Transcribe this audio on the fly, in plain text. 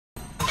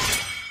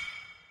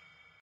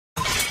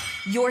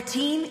Your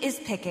team is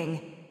picking.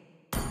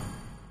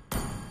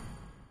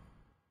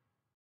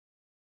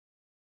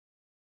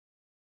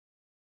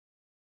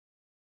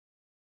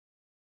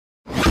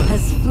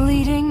 As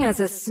fleeting as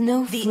a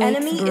snowflake's The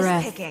enemy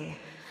breath, is picking.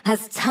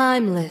 as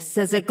timeless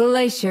as a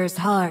glacier's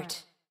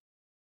heart.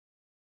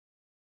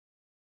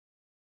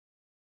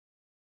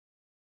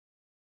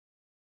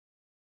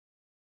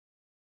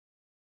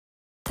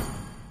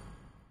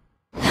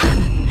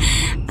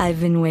 I've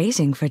been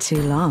waiting for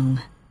too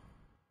long.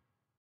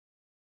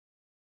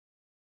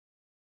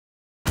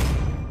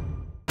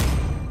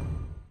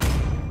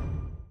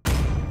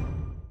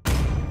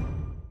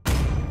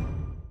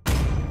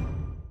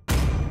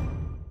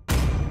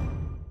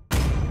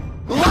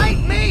 Light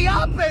me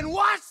up and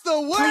watch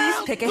the world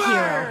Please pick a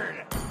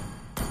hero.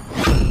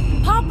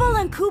 Popple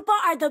and Koopa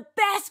are the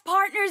best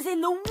partners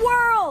in the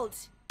world!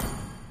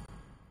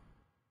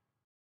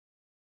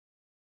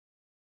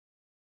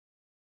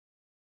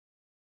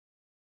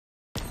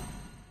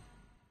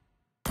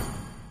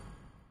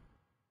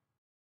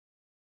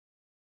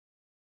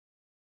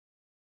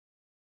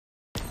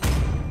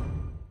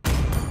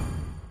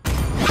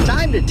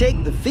 Time to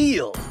take the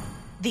field.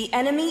 The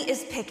enemy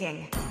is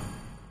picking.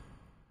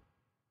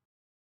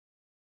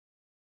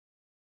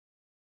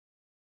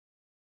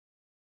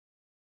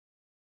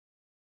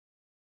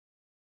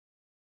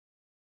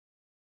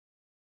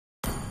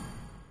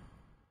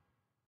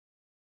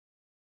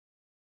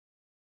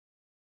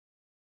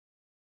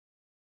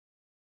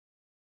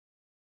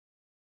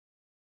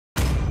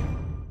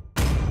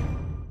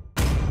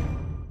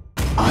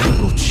 I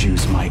will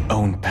choose my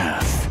own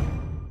path.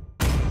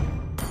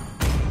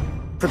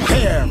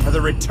 Prepare for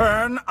the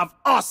return of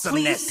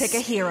awesomeness. Please pick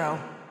a hero.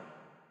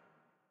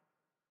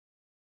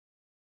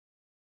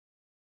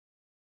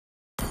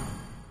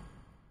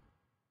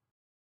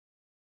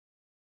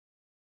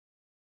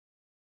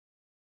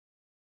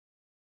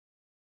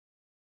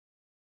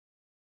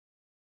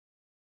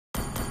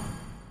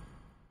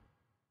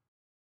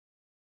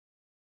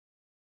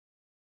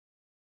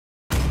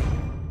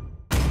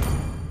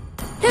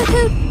 Hoot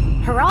hoot!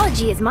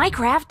 Horology is my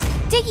craft.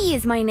 Diggie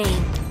is my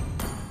name.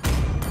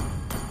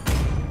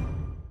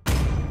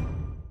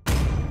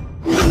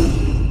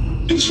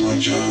 It's my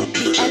job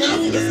to The take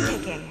enemy up there. is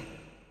picking.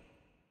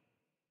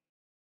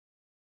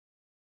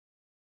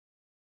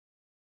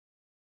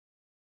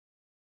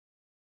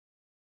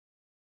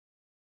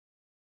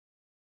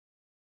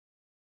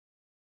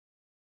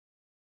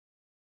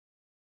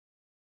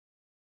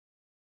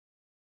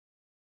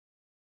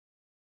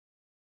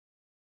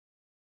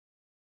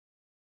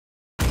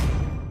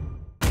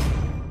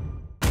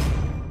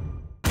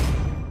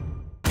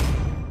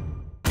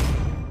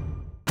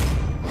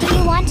 Do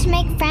you want to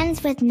make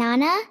friends with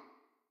Nana?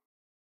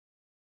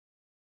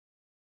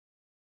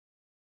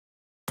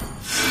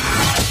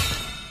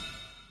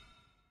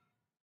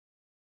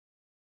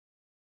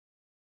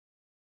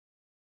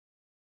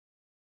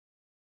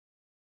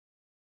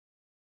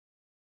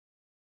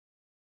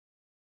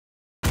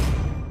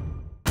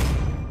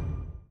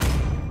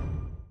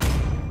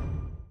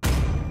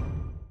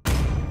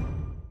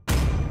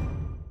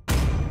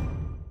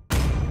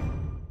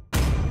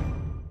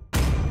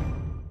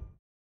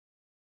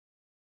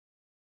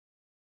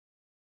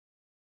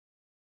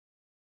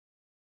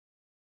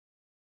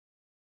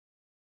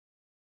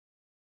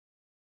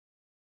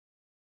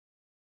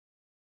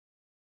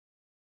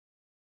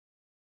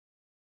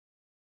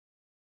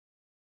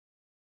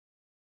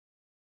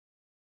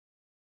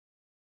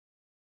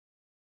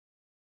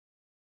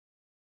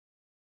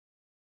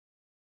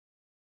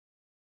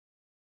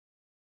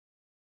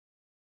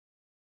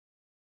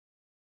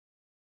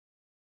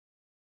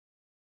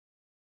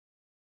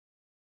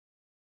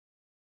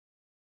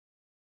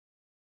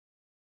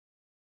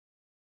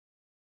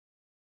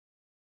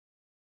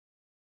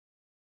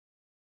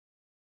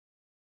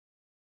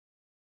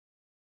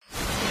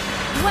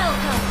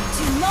 Welcome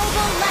to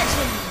Mobile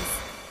Legends!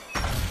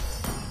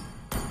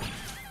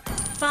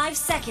 5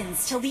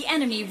 seconds till the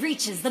enemy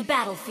reaches the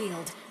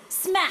battlefield.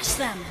 Smash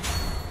them!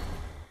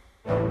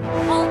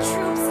 All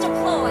troops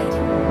deployed!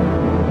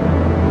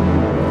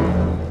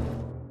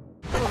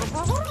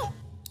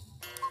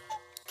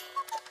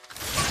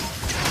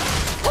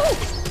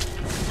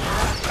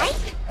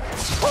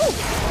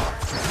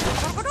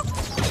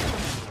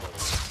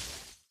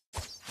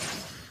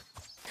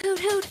 Hoot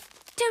hoot!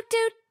 Toot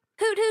toot!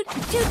 Hoot hoot!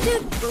 Toot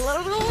toot! Can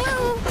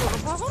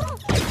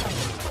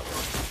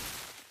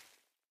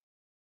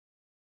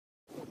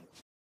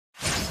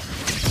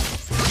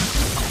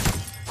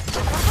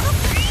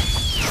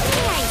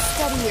I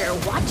study your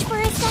watch for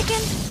a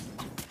second?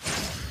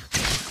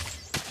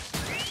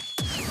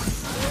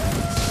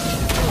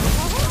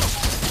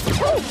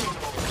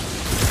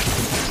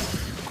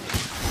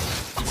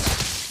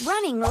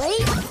 Running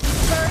late?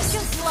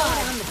 First blood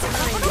on the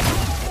time.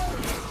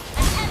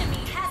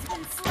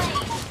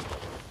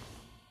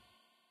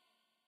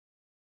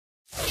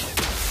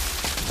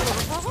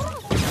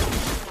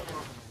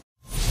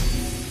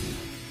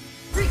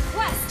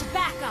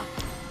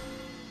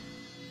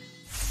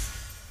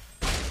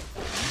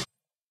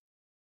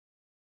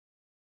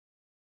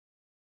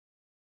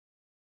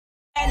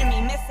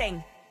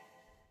 missing.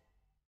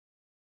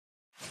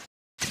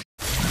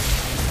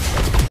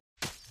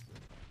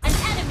 An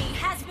enemy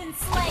has been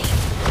slain.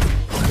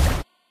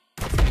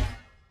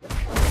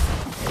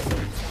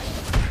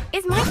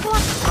 Is my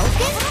block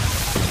broken?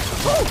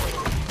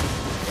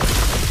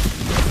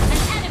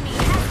 An enemy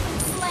has been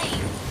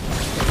slain.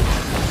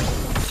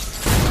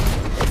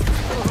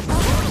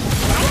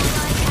 An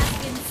ally has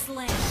been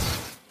slain.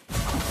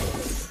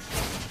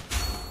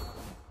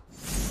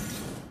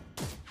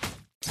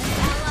 An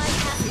ally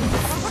has been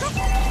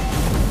slain.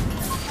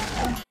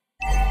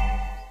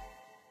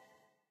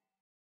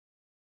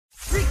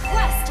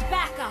 Request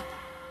backup.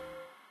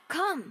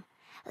 Come,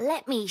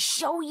 let me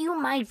show you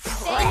my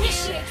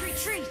Initiate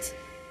retreat.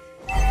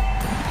 Ally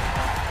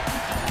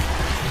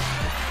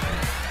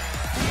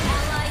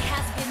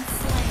has been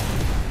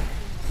slain.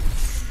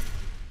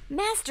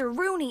 Master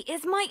Rooney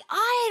is my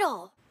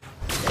idol.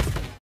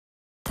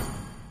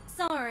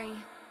 Sorry.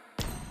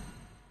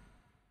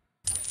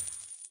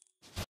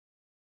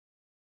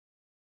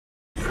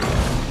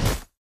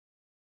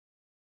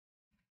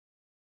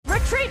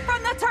 Retreat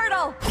from the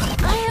turtle!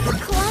 I have a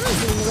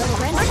clumsy little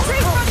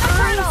Retreat from the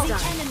turtle! The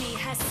enemy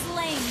has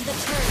slain the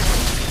turtle.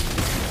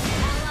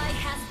 Ally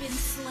has been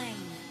slain.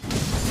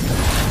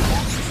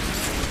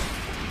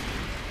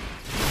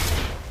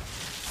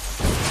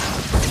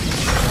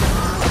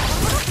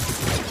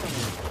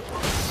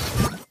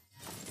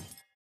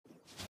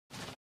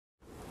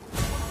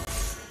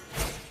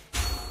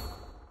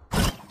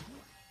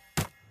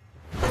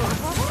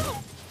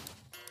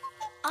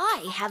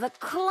 I have a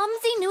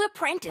clumsy new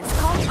apprentice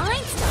called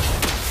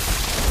Einstein.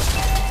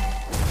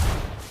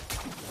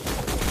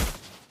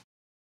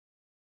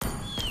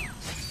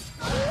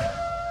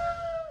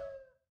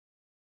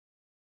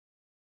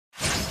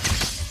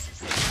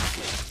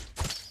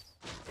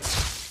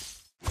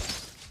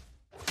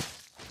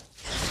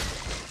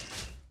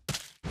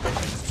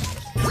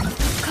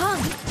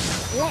 Come,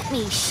 let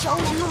me show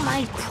you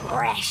my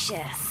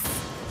precious.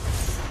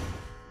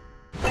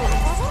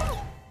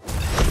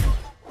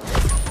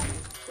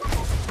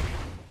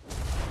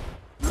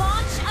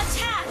 Launch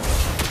attack!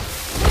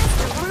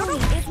 Master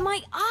Rooney is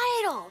my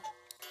idol.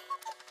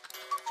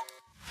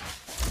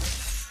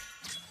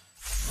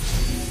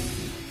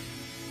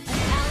 An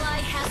ally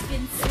has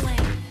been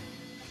slain.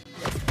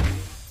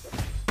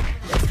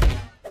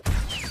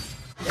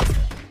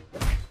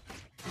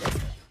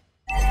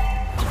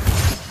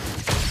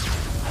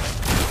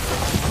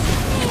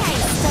 May I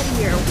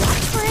study your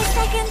watch for a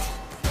second?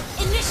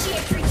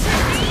 Initiate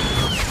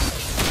retreat.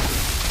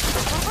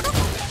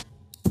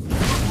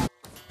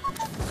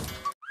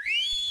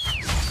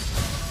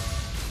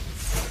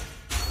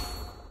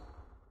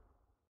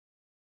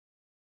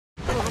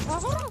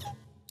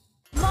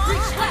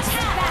 Launch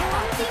attack!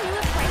 Clumsy new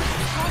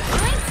apprentice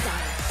called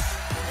Einstein.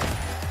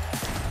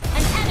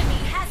 An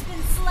enemy has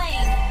been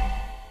slain.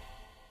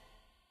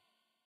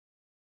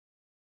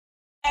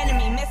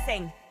 Enemy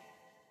missing.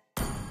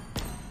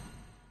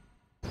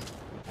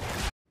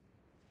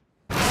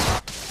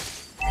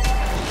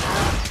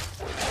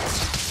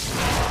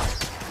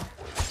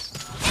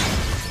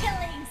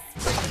 Killing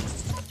spree.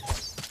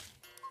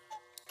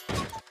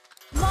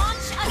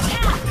 Launch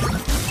attack!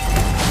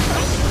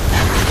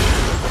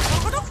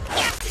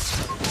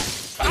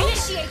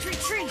 Initiate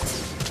retreat.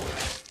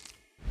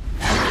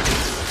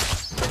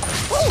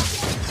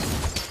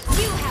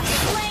 You have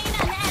slain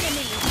an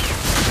enemy.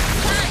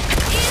 Time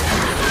is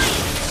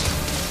flying.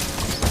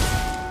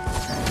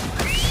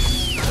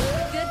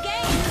 Good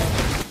game.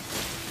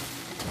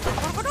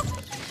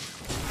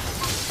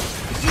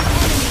 The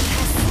enemy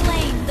has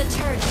slain the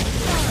turtle.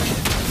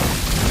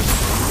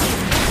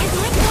 Is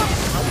my block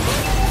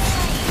broken?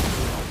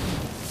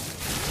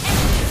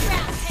 Enemy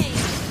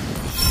rampage.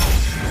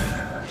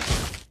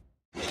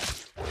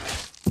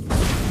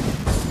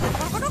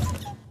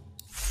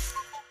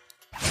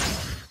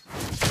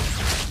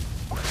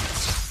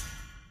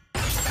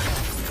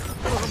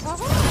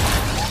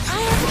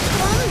 I have a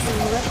clumsy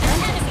new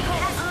apprentice Enemy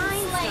called has been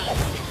Einstein. slain.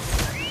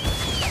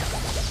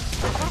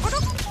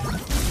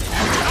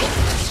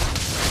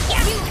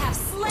 You have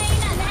slain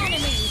an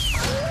enemy.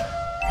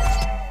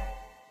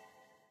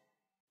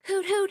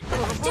 Hoot hoot,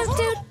 toot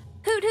toot,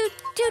 hoot hoot,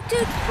 toot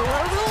toot.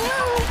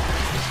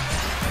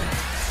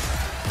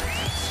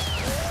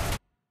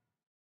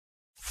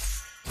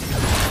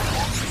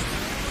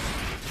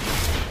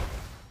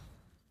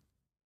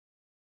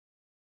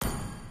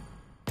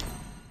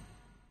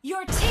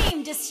 Your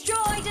team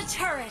destroyed a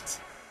turret.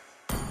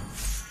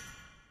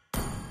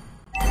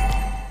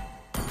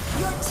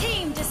 Your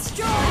team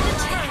destroyed a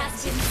turret.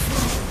 Has been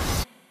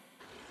slain.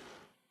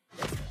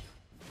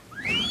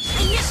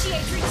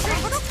 Initiate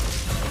retreat.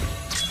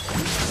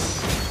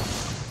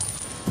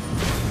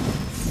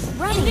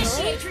 Running,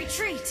 Initiate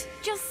retreat.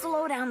 just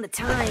slow down the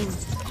time.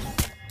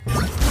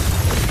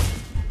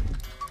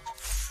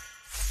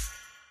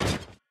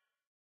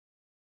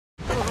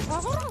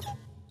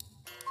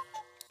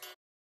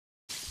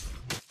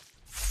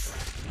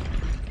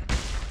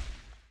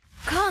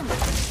 Come,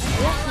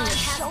 let me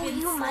show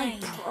you my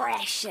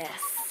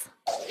precious.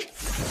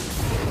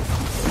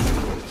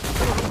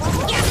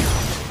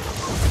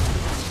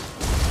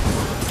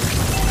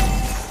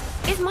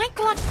 Is my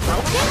clock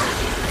broken?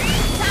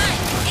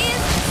 Time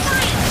is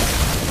science!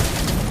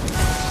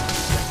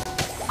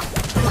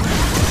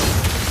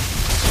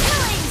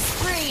 Killing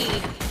spree!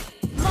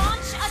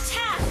 Launch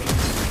attack!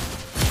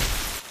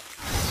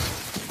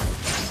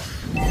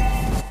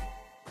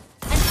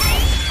 An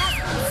enemy has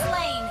been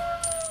slain!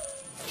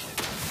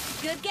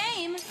 Good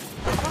game!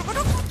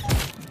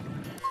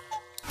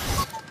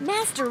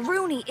 Master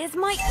Rooney is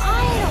my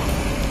idol!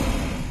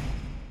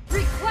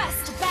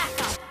 Request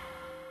backup!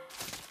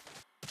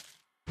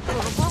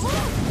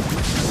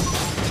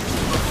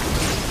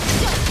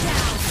 Shut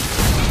down!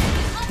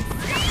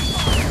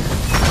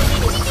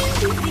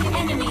 The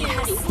enemy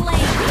has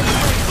slain!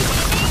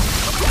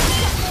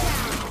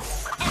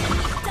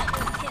 Enemy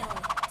double kill!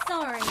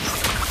 Sorry.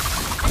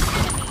 An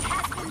enemy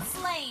has been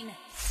slain!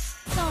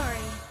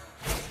 Sorry.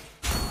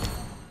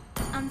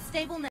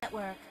 Unstable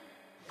network.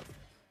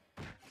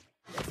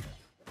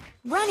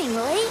 Running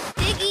late?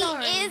 Diggy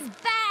is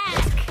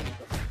back!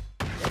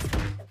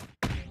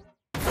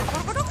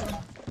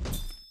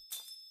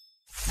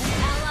 An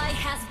ally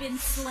has been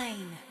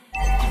slain.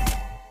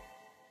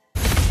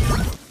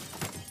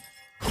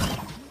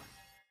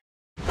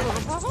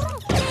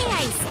 May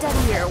I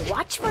study your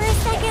watch for a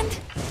second?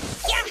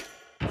 Yeah!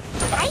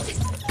 Right?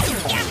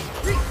 Yeah!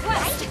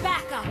 Request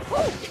backup!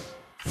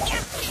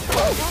 Yeah!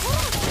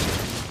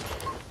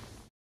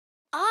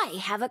 I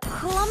have a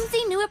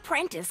clumsy new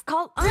apprentice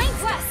called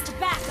Request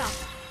backup!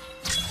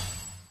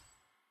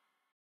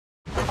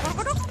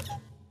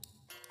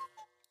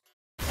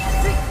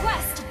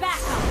 Request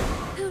backup!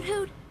 Hoot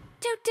hoot,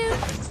 toot toot,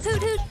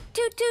 hoot hoot,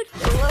 toot toot,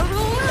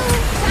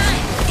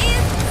 time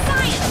is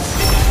science!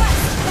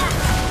 Request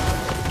backup!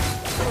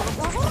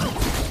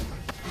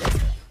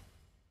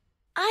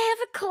 I have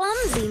a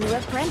clumsy new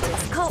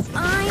apprentice called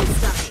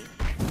Einstein.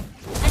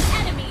 An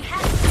enemy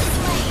has been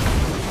slain.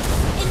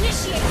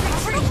 Initiate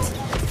retreat.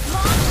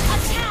 Launch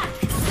attack.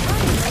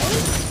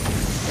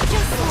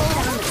 Just slow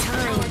down the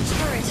time. Our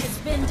turret has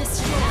been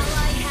destroyed.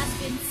 Ally has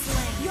been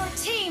slain. Your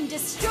team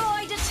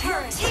destroyed a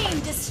turret. Your team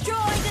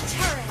destroyed a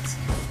turret.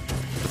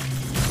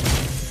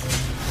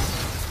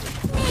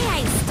 May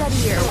I study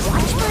your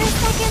watch for a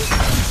second?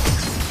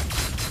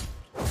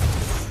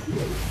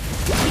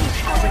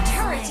 Our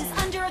turret is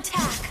under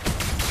attack.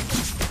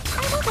 I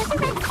will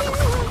resurrect you.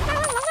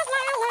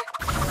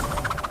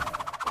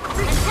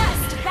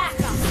 Request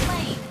backup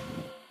lane.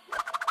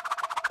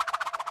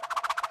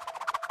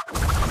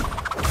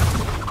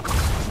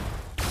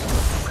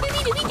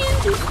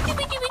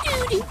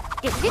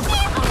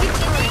 Our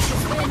turret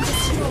has been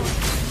destroyed.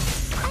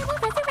 I will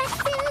resurrect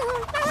you.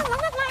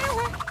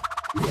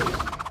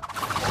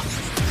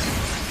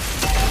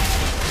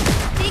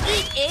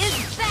 Diggy is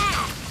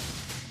back.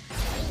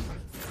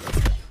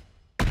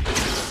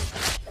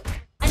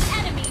 An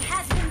enemy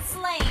has been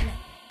slain.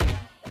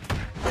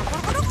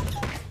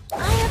 I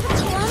have a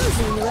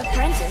clumsy new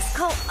apprentice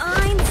called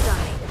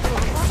Einstein.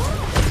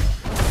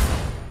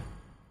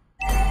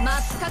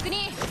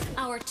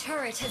 Our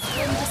turret has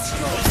been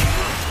destroyed.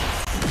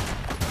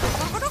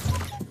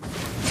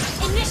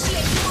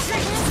 Initiate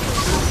retreat.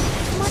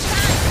 What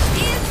time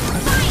is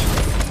science?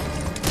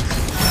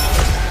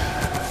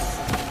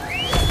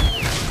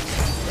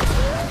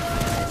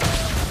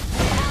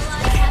 An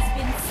ally has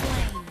been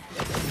slain.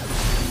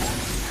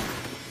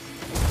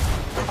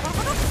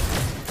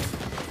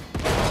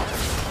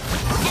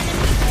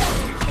 Enemy double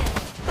kill.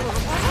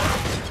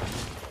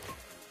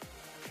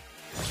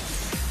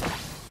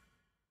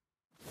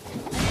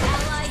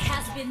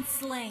 Been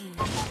slain.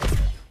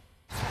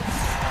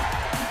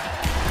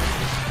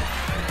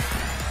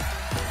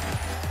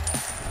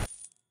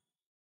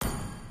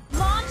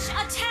 Launch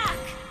attack!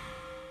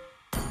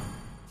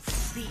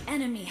 The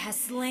enemy has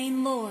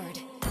slain Lord.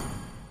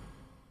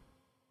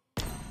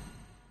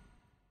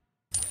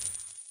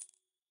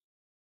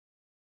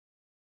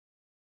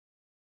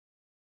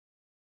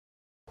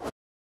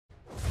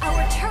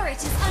 Our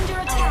turret is under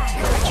attack.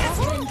 Our turret has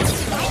been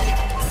destroyed.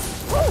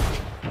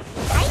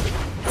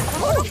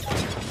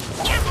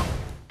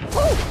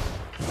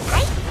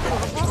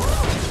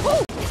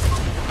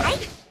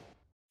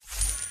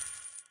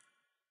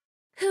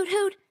 Hoot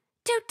hoot,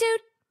 toot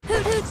toot,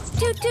 hoot hoot,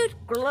 toot toot.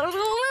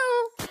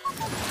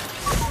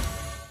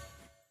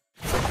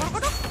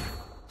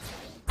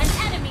 An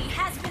enemy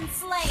has been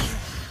slain.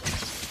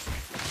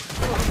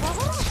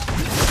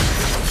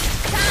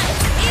 Time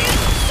is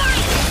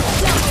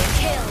science. Double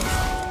kill.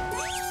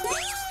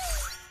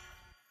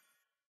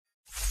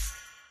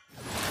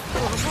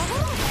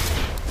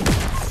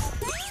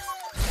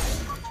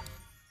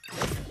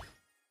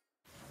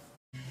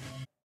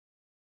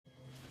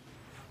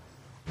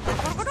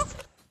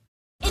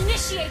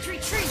 Initiate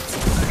retreat!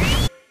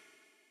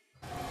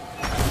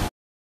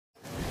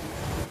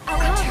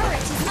 Our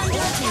turret is under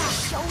attack!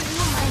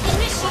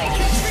 Initiate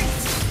retreat!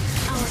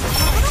 Our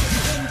turret has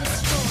been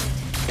destroyed!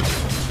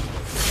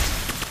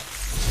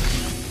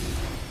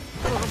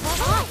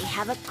 I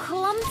have a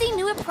clumsy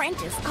new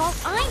apprentice called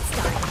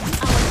Einstein!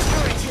 Our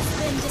turret has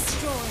been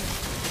destroyed!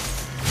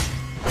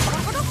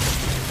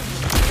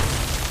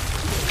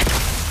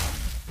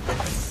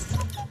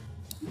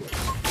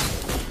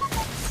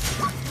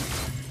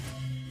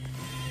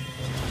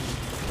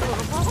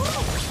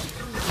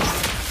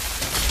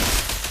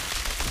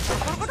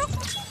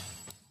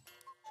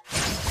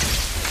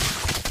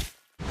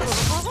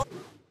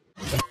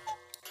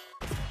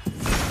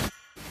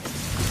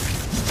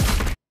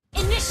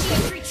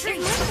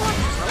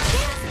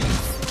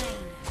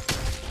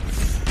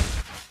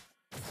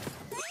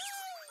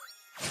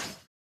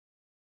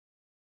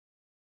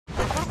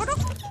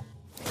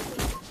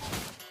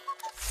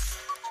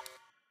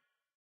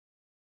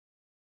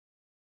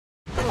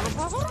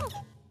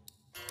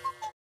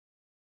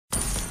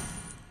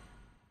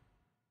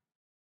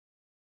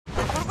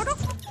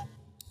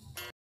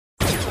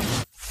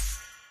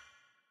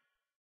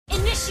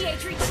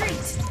 Initiate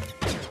retreat!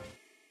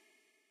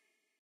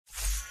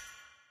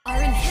 Our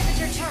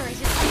inhibitor turret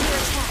is under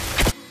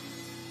attack.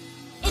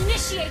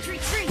 Initiate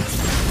retreat!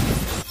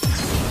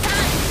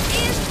 Time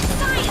is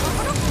science!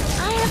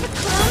 I have a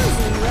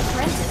clumsy new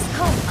apprentice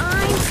called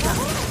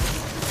Einstein.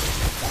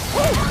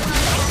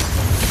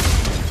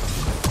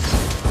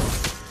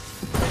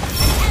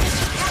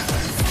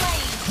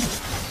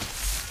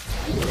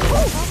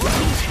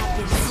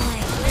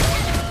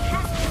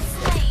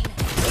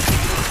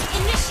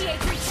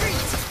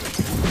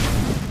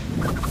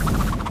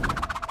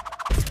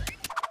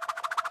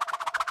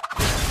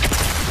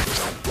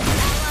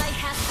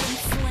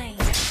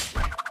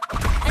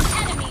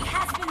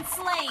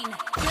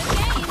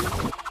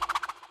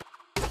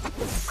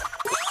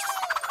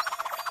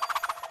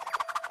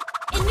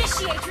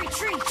 Initiate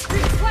retreat!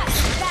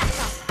 Request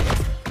backup!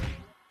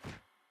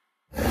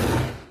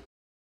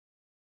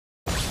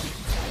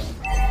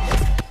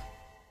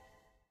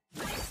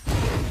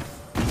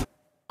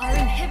 Our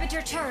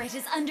inhibitor turret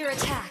is under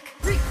attack.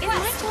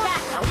 Request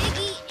backup!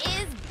 Diggie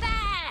is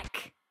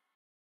back!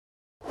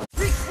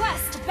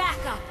 Request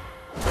backup!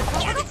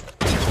 Our turret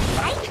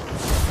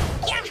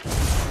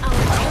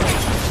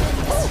has been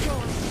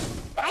destroyed.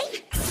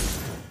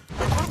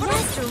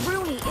 Master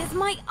Rooney is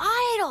my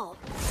idol!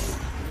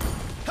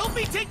 Help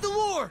me take the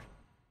Lord!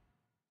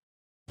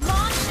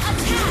 Launch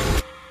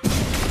attack!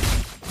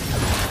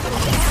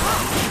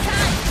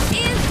 Time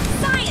is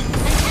science!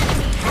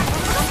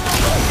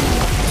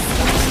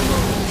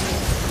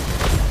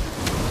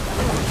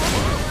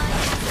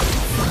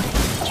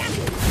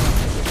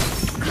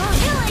 An enemy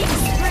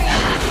killing spree!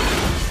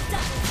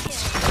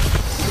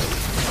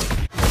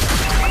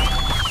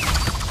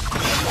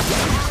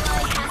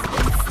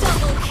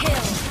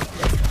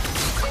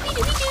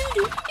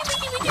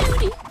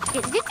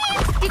 Double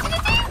kill!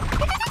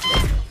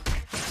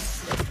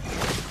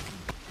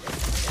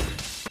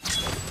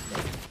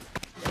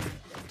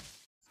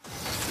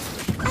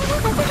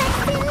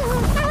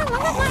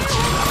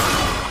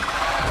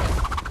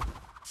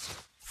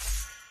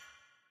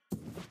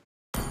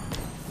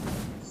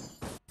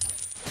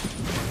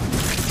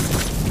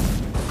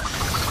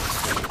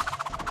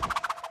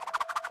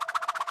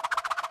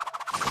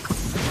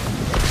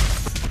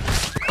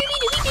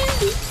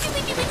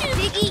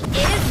 Diggie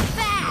is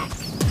back!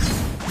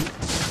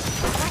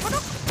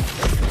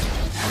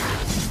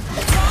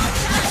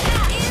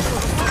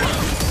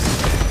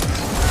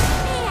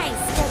 May I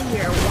study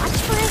your watch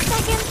for a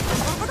second?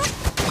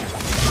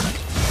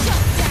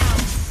 Shut down!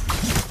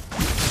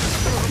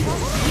 You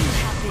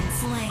have been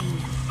slain.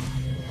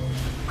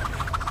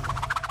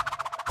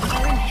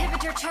 Our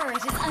inhibitor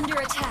turret is under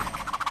attack.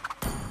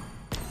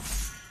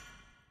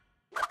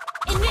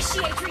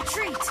 Initiate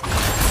retreat!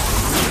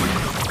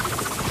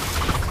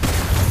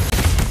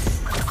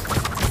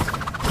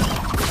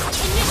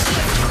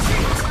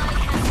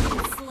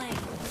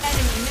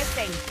 Enemy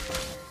missing.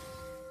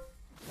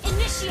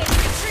 Initiate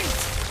retreat!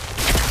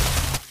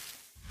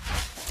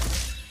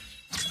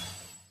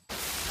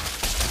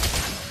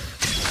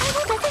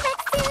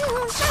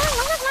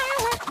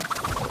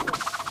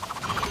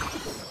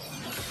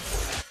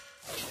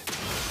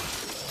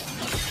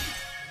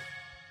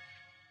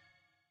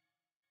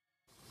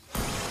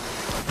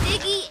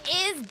 Diggie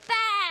is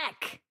back!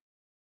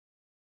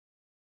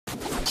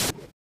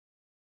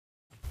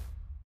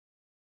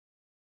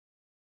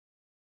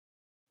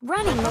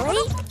 Running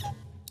late?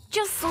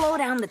 Just slow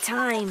down the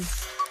time.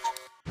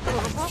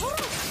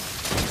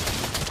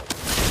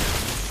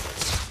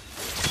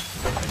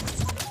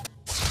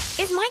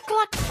 Is my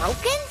clock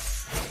broken?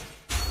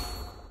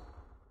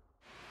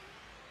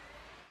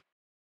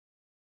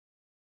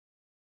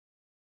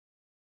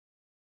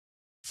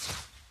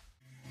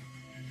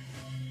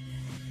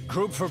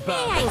 Group for May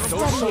battle. I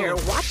Don't study your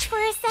solo. watch for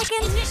a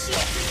second?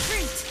 Initiate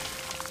retreat!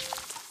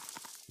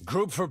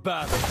 Group for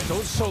battle.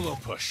 Don't solo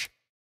push.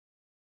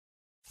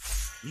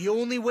 The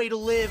only way to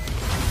live,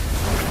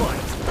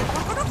 fight.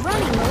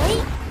 Running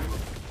late?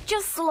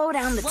 Just slow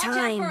down the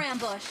time. Watch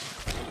out for ambush.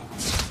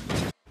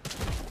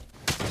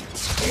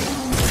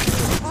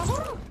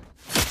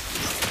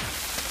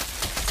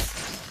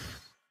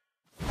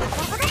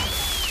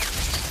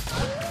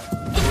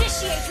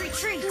 Initiate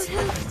retreat!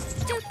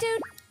 Toot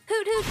toot!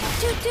 Hoot hoot!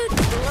 Toot toot!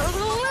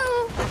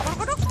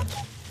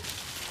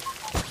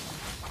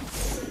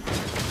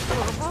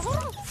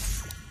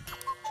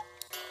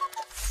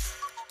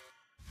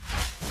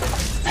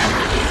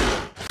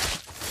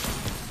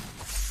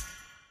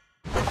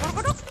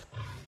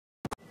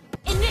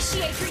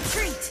 Initiate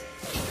retreat!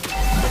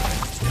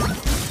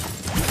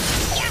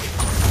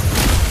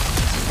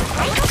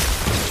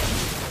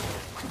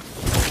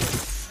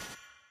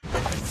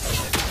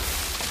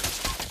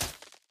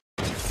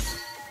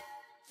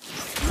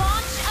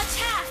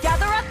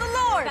 Gather up the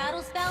Lord.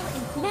 Battle spell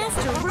in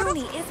Master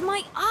Rooney is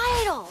my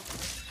idol!